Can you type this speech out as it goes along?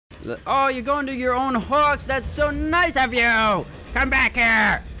Oh, you're going to your own hook. That's so nice of you. Come back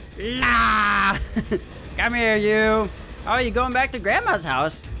here. La. Come here, you. Oh, you're going back to Grandma's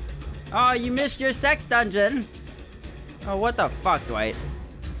house. Oh, you missed your sex dungeon. Oh, what the fuck, Dwight?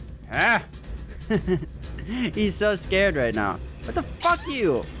 Huh? He's so scared right now. What the fuck,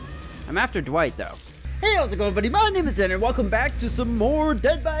 you? I'm after Dwight, though. Hey, how's it going, buddy? My name is Zen, and welcome back to some more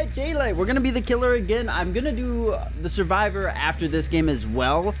Dead by Daylight. We're gonna be the killer again. I'm gonna do the survivor after this game as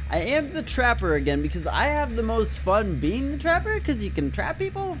well. I am the trapper again because I have the most fun being the trapper because you can trap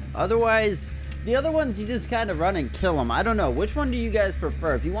people. Otherwise, the other ones you just kind of run and kill them. I don't know. Which one do you guys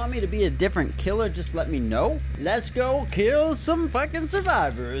prefer? If you want me to be a different killer, just let me know. Let's go kill some fucking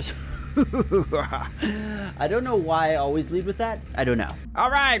survivors. I don't know why I always lead with that. I don't know. All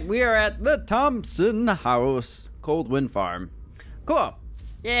right, we are at the Thompson house. Cold wind farm. Cool.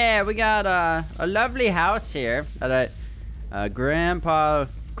 Yeah, we got a lovely house here that Grandpa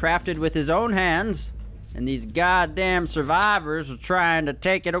crafted with his own hands. And these goddamn survivors are trying to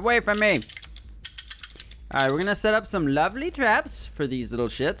take it away from me. All right, we're gonna set up some lovely traps for these little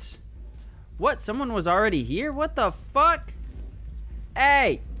shits. What, someone was already here? What the fuck?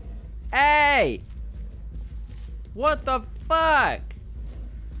 Hey! Hey! What the fuck?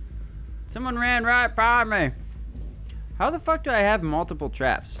 Someone ran right by me. How the fuck do I have multiple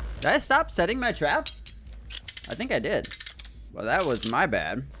traps? Did I stop setting my trap? I think I did. Well, that was my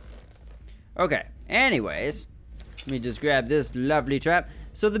bad. Okay, anyways. Let me just grab this lovely trap.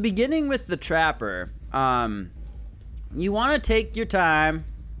 So the beginning with the trapper, you want to take your time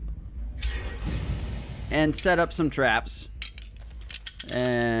and set up some traps.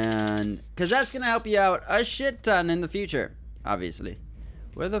 And because that's gonna help you out a shit ton in the future, obviously.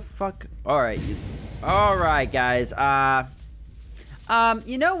 Where the fuck? All right, guys.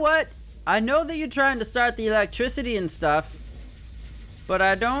 You know what? I know that you're trying to start the electricity and stuff, but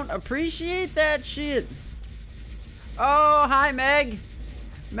I don't appreciate that shit. Oh, hi, Meg.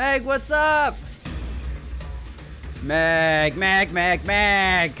 Meg, what's up? Meg.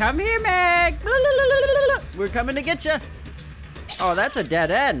 Come here, Meg. We're coming to get you. Oh, that's a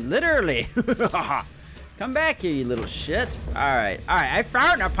dead end, literally. Come back here, you little shit. All right, I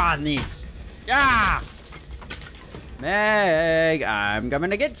frown upon these. Yeah. Meg, I'm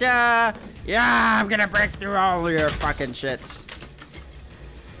coming to get ya. Yeah, I'm gonna break through all your fucking shits.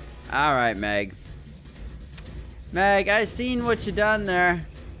 All right, Meg. Meg, I seen what you done there.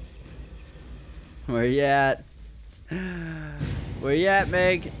 Where you at? Where you at,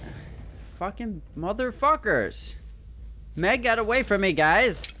 Meg? Fucking motherfuckers. Meg got away from me,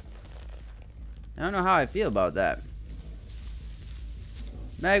 guys. I don't know how I feel about that.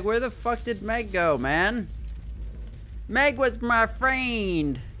 Meg, where the fuck did Meg go, man? Meg was my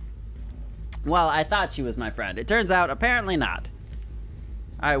friend. Well, I thought she was my friend. It turns out, apparently not.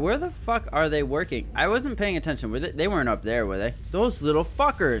 Alright, where the fuck are they working? I wasn't paying attention. They weren't up there, were they? Those little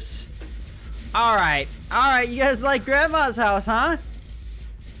fuckers. Alright, you guys like Grandma's house, huh?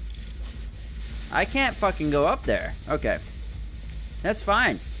 I can't fucking go up there. Okay. That's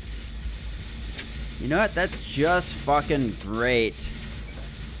fine. You know what? That's just fucking great.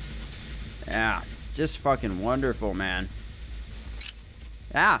 Yeah. Just fucking wonderful, man.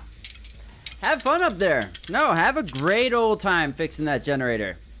 Yeah. Have fun up there. No, have a great old time fixing that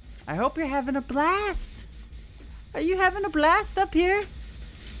generator. I hope you're having a blast. Are you having a blast up here?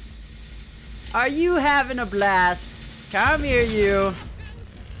 Are you having a blast? Come here, you.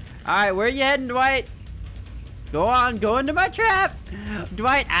 Alright, where you heading, Dwight? Go on, go into my trap.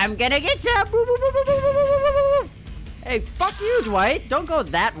 Dwight, I'm gonna get you. Hey, fuck you, Dwight. Don't go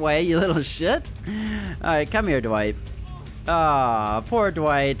that way, you little shit. Alright, come here, Dwight. Aw, poor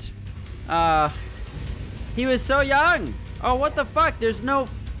Dwight. He was so young. Oh, what the fuck? There's no...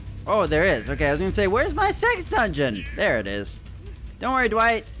 Oh, there is. Okay, I was gonna say, where's my sex dungeon? There it is. Don't worry,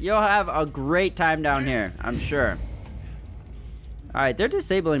 Dwight. You'll have a great time down here, I'm sure. Alright, they're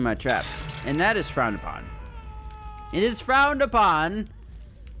disabling my traps, and that is frowned upon. It is frowned upon.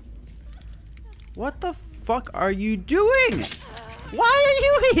 What the fuck are you doing? Why are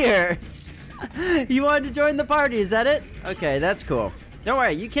you here? You wanted to join the party, is that it? Okay, that's cool. Don't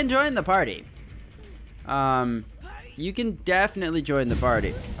worry, you can join the party. You can definitely join the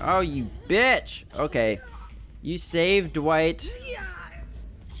party. Oh, you bitch. Okay, you saved Dwight.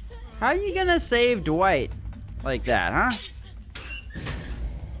 How are you gonna save Dwight like that, huh?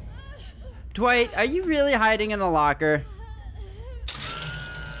 Dwight, are you really hiding in a locker?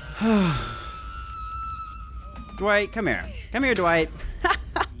 Dwight, come here. Come here, Dwight.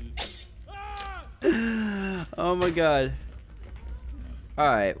 Oh my god.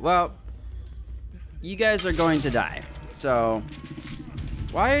 Alright, well, you guys are going to die. So,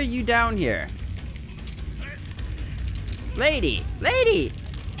 Why are you down here? Lady! Lady!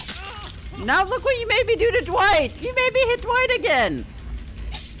 Now look what you made me do to Dwight! You made me hit Dwight again!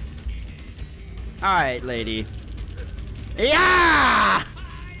 Alright, lady. Yeah!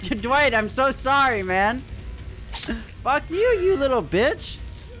 Dwight, I'm so sorry, man. Fuck you, you little bitch.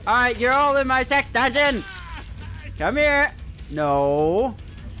 Alright, you're all in my sex dungeon. Come here. No.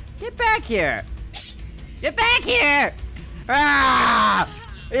 Get back here. Get back here! Ah!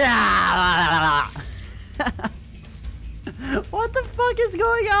 Yeah! What the fuck is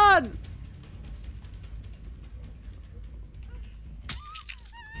going on?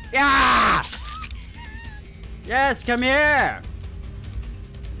 Yeah! Yes, come here!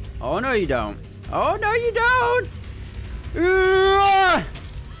 Oh, no, you don't. Oh, no, you don't! Where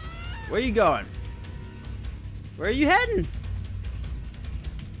are you going? Where are you heading?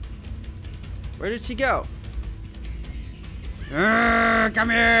 Where did she go? Come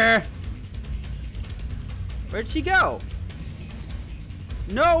here! Where'd she go?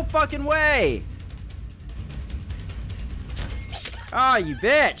 No fucking way! Oh, you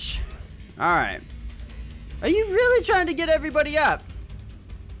bitch! Alright. Are you really trying to get everybody up?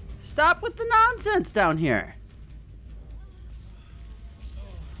 Stop with the nonsense down here.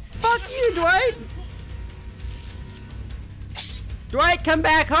 Fuck you, Dwight! Dwight, come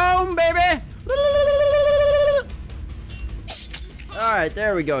back home, baby! Alright,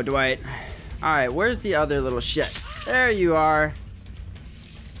 there we go, Dwight. Alright, where's the other little shit? There you are.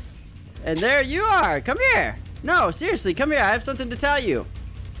 And there you are! Come here! No, seriously, come here. I have something to tell you.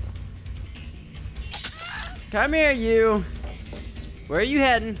 Come here, you. Where are you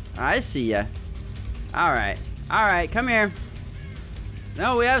heading? I see ya. Alright. Alright, come here.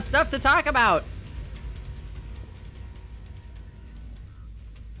 No, we have stuff to talk about.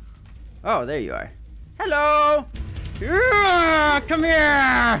 Oh, there you are. Hello! Come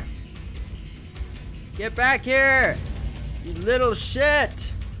here! Get back here! You little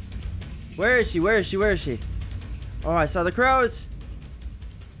shit! Where is she? Where is she? Where is she? Oh, I saw the crows!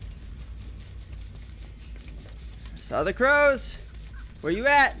 I saw the crows! Where you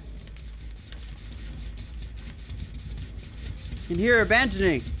at? I can hear her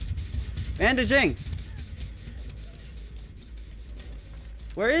bandaging. Bandaging!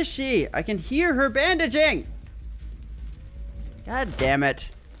 Where is she? I can hear her bandaging! God damn it.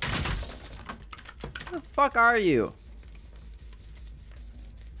 Where the fuck are you?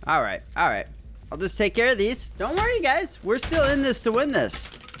 Alright, alright. I'll just take care of these. Don't worry, guys. We're still in this to win this.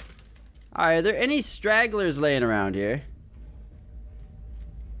 Alright, are there any stragglers laying around here?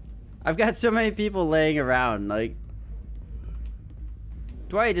 I've got so many people laying around, like...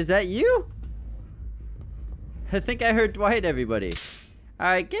 Dwight, is that you? I think I heard Dwight, everybody.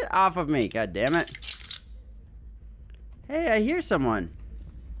 Alright, get off of me, god damn it. Hey, I hear someone.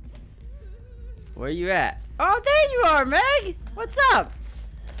 Where you at? Oh, there you are, Meg! What's up?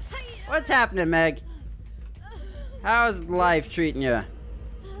 What's happening, Meg? How's life treating you?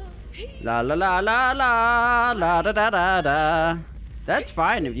 La la la la la la da da da da. That's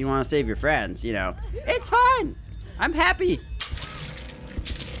fine if you want to save your friends, you know. It's fine. I'm happy.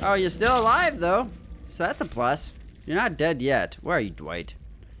 Oh, you're still alive, though. So that's a plus. You're not dead yet. Where are you, Dwight?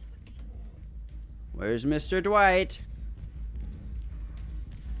 Where's Mr. Dwight?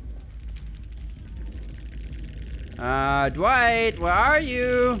 Dwight, where are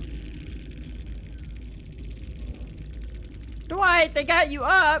you? Dwight, they got you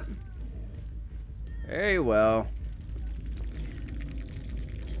up. Very well.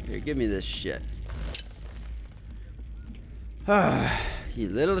 Here, give me this shit. You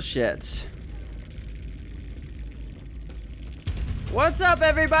little shits. What's up,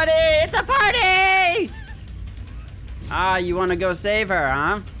 everybody? It's a party! Ah, you want to go save her,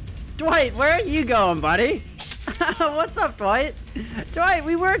 huh? Dwight, where are you going, buddy? What's up, Dwight? Dwight,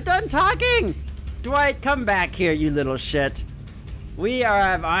 we weren't done talking. Dwight, come back here, you little shit. We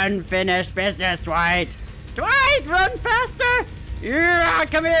are of unfinished business, Dwight. Dwight, run faster! Yeah,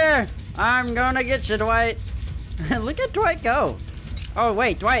 come here. I'm gonna get you, Dwight. Look at Dwight go. Oh,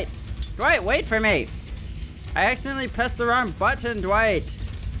 wait, Dwight. Dwight, wait for me. I accidentally pressed the wrong button, Dwight.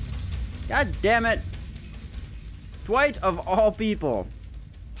 God damn it. Dwight of all people.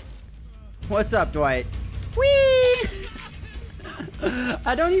 What's up, Dwight? Whee!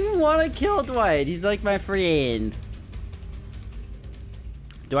 I don't even want to kill Dwight. He's like my friend.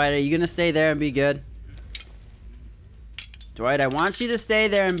 Dwight, are you gonna stay there and be good? Dwight, I want you to stay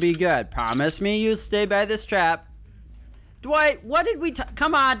there and be good. Promise me you'll stay by this trap. Dwight, what did we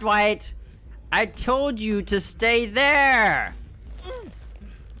come on, Dwight. I told you to stay there.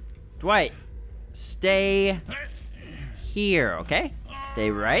 Dwight, stay here, okay? Stay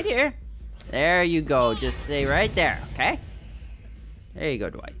right here. There you go. Just stay right there, okay? There you go,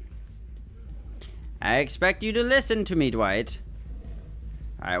 Dwight. I expect you to listen to me, Dwight.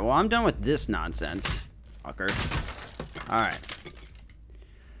 Alright, well, I'm done with this nonsense. Fucker. Alright.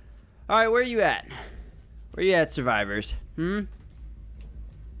 Alright, where you at? Where you at, survivors?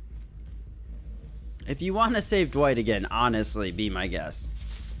 If you want to save Dwight again, honestly, be my guest.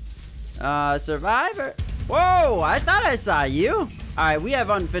 Survivor. Whoa, I thought I saw you. Alright, we have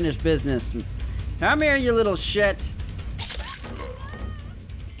unfinished business. Come here, you little shit.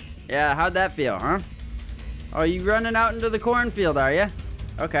 Yeah, how'd that feel, huh? Oh, you running out into the cornfield, are you?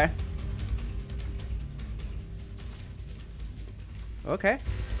 Okay. Okay.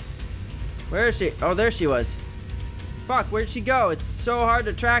 Where is she? Oh, there she was. Fuck, where'd she go? It's so hard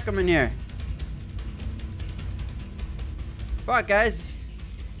to track them in here. Fuck, guys.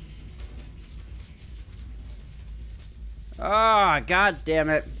 Oh, god damn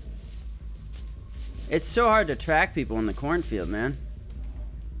it. It's so hard to track people in the cornfield, man.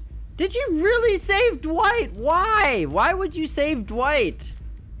 Did you really save Dwight? Why? Why would you save Dwight?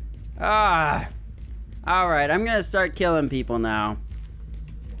 Alright, I'm gonna start killing people now.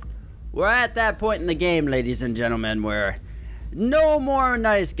 We're at that point in the game, ladies and gentlemen, where no more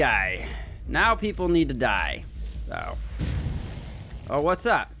nice guy. Now people need to die. So. Oh, what's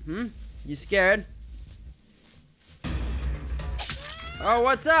up? You scared? Oh,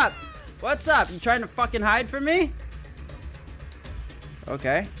 what's up? What's up? You trying to fucking hide from me?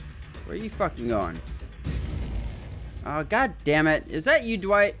 Okay. Where are you fucking going? Oh, god damn it. Is that you,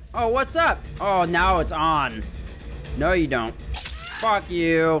 Dwight? Oh, what's up? Oh, now it's on. No, you don't. Fuck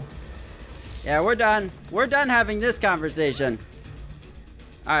you. Yeah, we're done. We're done having this conversation.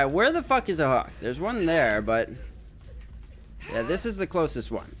 Alright, where the fuck is a hook? There's one there, but... yeah, this is the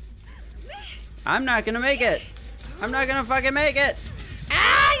closest one. I'm not gonna make it. I'm not gonna fucking make it.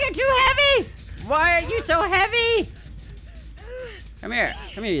 Ah, you're too heavy! Why are you so heavy? Come here.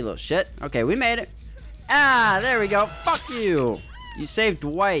 Come here, you little shit. Okay, we made it. Ah, there we go. Fuck you. You saved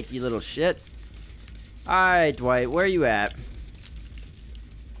Dwight, you little shit. Alright, Dwight, where are you at?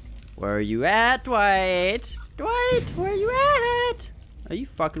 Where are you at, Dwight? Dwight, where are you at? Are you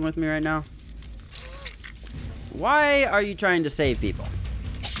fucking with me right now? Why are you trying to save people?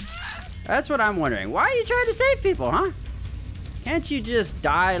 That's what I'm wondering. Why are you trying to save people, huh? Can't you just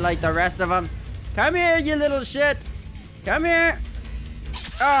die like the rest of them? Come here, you little shit. Come here.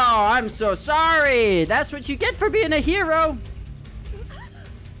 Oh, I'm so sorry. That's what you get for being a hero.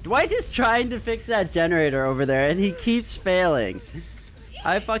 Dwight is trying to fix that generator over there, and he keeps failing.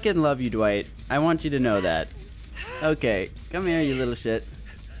 I fucking love you, Dwight. I want you to know that. Okay, come here, you little shit.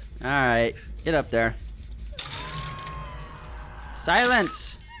 Alright, get up there.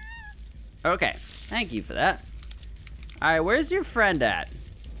 Silence! Okay, thank you for that. Alright, where's your friend at?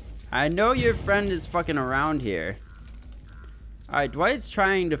 I know your friend is fucking around here. Alright, Dwight's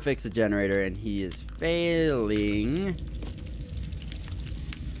trying to fix a generator and he is failing.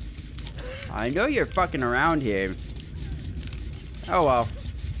 I know you're fucking around here. Oh well.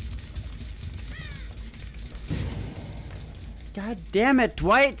 God damn it,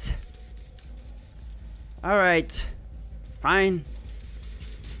 Dwight! Alright. Fine.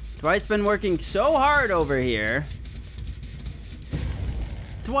 Dwight's been working so hard over here.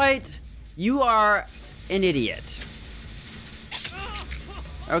 Dwight, you are an idiot.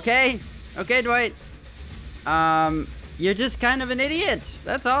 Okay? Okay, Dwight. You're just kind of an idiot.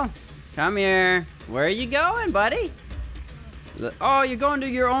 That's all. Come here. Where are you going, buddy? Oh, you're going to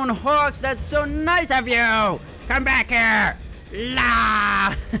your own hook. That's so nice of you. Come back here.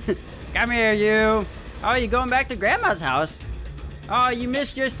 La! Come here, you. Oh, you're going back to Grandma's house. Oh, you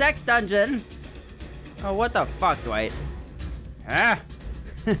missed your sex dungeon. Oh, what the fuck, Dwight? Ah.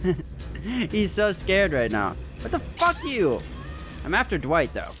 He's so scared right now. What the fuck, you? I'm after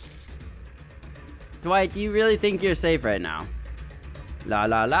Dwight, though. Dwight, do you really think you're safe right now? La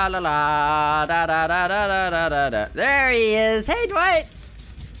la la la la da da da da da da da da. There he is. Hey, Dwight.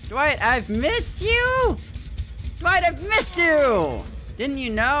 Dwight, I've missed you. Dwight, I've missed you. Didn't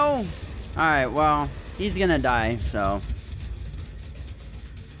you know? All right, well, he's gonna die, so.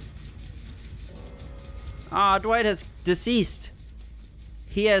 Ah, Dwight has deceased.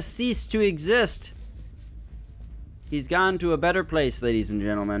 He has ceased to exist. He's gone to a better place, ladies and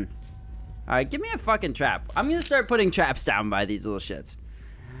gentlemen. Alright, give me a fucking trap. I'm gonna start putting traps down by these little shits.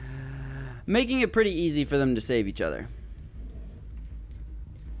 Making it pretty easy for them to save each other.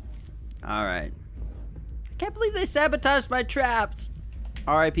 Alright. I can't believe they sabotaged my traps.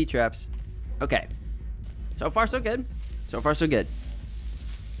 R.I.P. traps. Okay. So far, so good. So far, so good.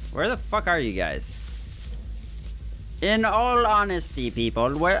 Where the fuck are you guys? In all honesty,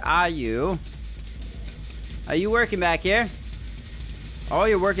 people, where are you? Are you working back here? Oh,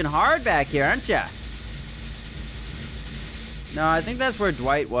 you're working hard back here, aren't you? No, I think that's where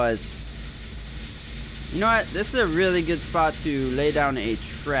Dwight was. You know what? This is a really good spot to lay down a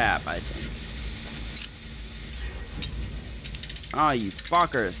trap, I think. Oh, you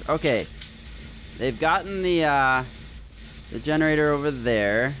fuckers. Okay. They've gotten the generator over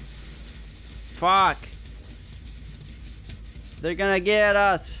there. Fuck. They're gonna get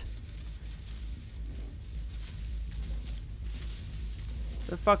us.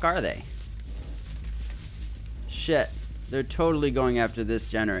 The fuck are they? Shit. They're totally going after this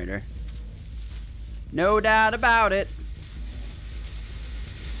generator. No doubt about it.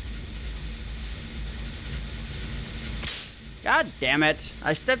 God damn it.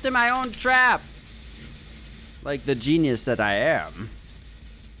 I stepped in my own trap. Like the genius that I am.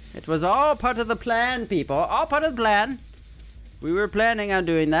 It was all part of the plan, people. All part of the plan. We were planning on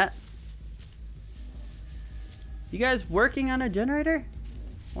doing that. You guys working on a generator?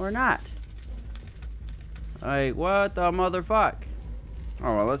 Or not? Like, what the motherfuck?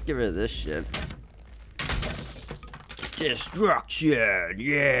 Oh, well, let's get rid of this shit. Destruction,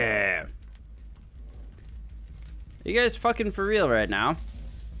 yeah. You guys fucking for real right now?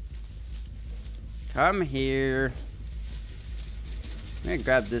 Come here. I'm gonna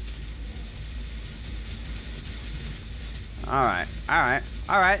grab this. Alright, alright,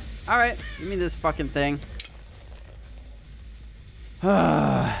 alright, alright. Give me this fucking thing.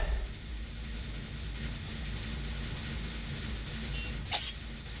 Come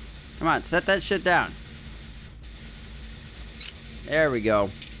on, set that shit down. There we go.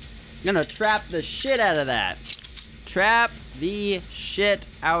 I'm gonna trap the shit out of that. Trap the shit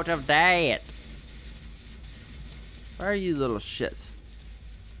out of that. Where are you little shits?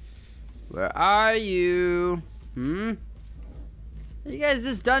 Where are you? You guys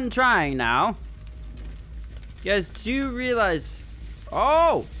just done trying now? You guys do realize...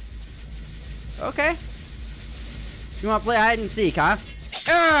 Oh! Okay. You wanna play hide and seek, huh?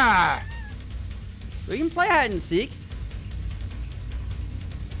 Ah! We can play hide and seek.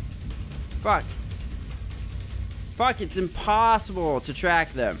 Fuck. Fuck, it's impossible to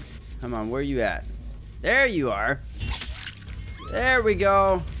track them. Come on, where are you at? There you are. There we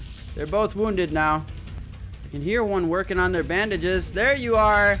go. They're both wounded now. I can hear one working on their bandages. There you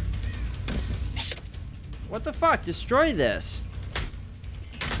are. What the fuck? Destroy this.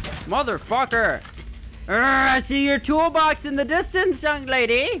 Motherfucker. I see your toolbox in the distance, young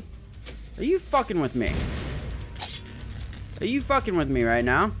lady. Are you fucking with me? Are you fucking with me right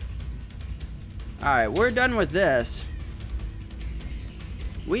now? Alright, we're done with this.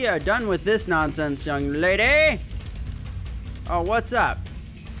 We are done with this nonsense, young lady. Oh, what's up?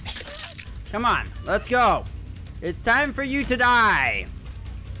 Come on, let's go. It's time for you to die.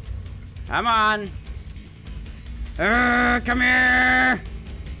 Come on. Come here.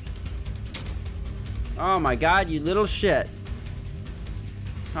 Oh my god, you little shit.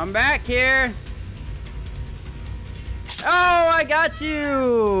 Come back here. Oh, I got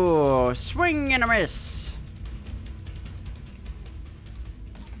you. Swing and a miss.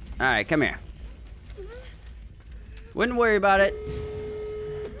 Alright, come here. Wouldn't worry about it.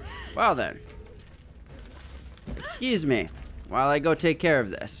 Well then. Excuse me while I go take care of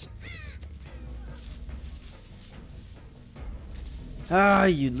this. Ah,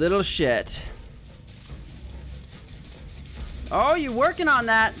 you little shit. Oh, you working on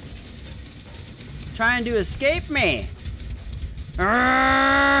that. Trying to escape me. Where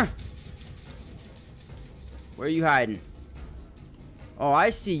are you hiding? Oh, I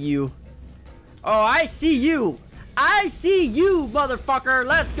see you. Oh, I see you. I see you, motherfucker.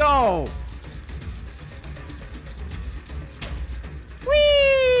 Let's go.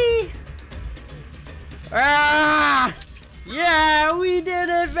 Whee! Ah! Yeah, we did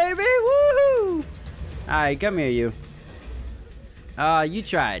it, baby. Woohoo! Alright, come here, you. You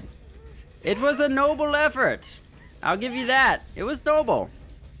tried. It was a noble effort. I'll give you that. It was noble.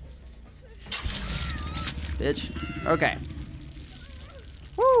 Bitch. Okay.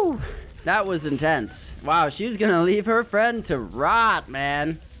 Woo! That was intense. Wow, she's gonna leave her friend to rot,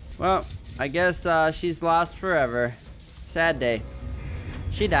 man. Well, I guess she's lost forever. Sad day.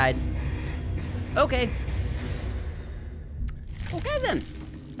 She died. Okay. Okay then.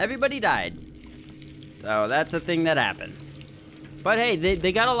 Everybody died. So that's a thing that happened. But hey,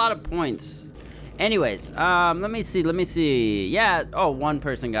 they got a lot of points. Anyways, let me see. Yeah, oh, one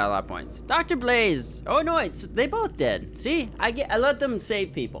person got a lot of points. Dr. Blaze. Oh no, they both did. See, I let them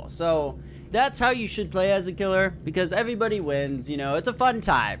save people. So that's how you should play as a killer, because everybody wins, you know, it's a fun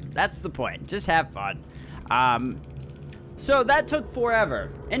time. That's the point. Just have fun. So that took forever.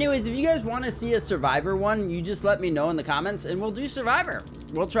 Anyways, if you guys want to see a Survivor one, you just let me know in the comments and we'll do Survivor.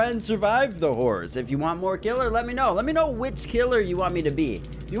 We'll try and survive the horrors. If you want more killer, let me know. Let me know which killer you want me to be.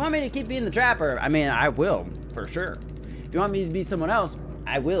 If you want me to keep being the trapper, I mean, I will, for sure. If you want me to be someone else,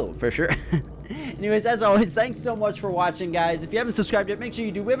 I will, for sure. Anyways, as always, thanks so much for watching, guys. If you haven't subscribed yet, make sure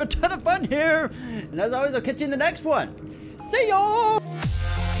you do. We have a ton of fun here. And as always, I'll catch you in the next one. See y'all!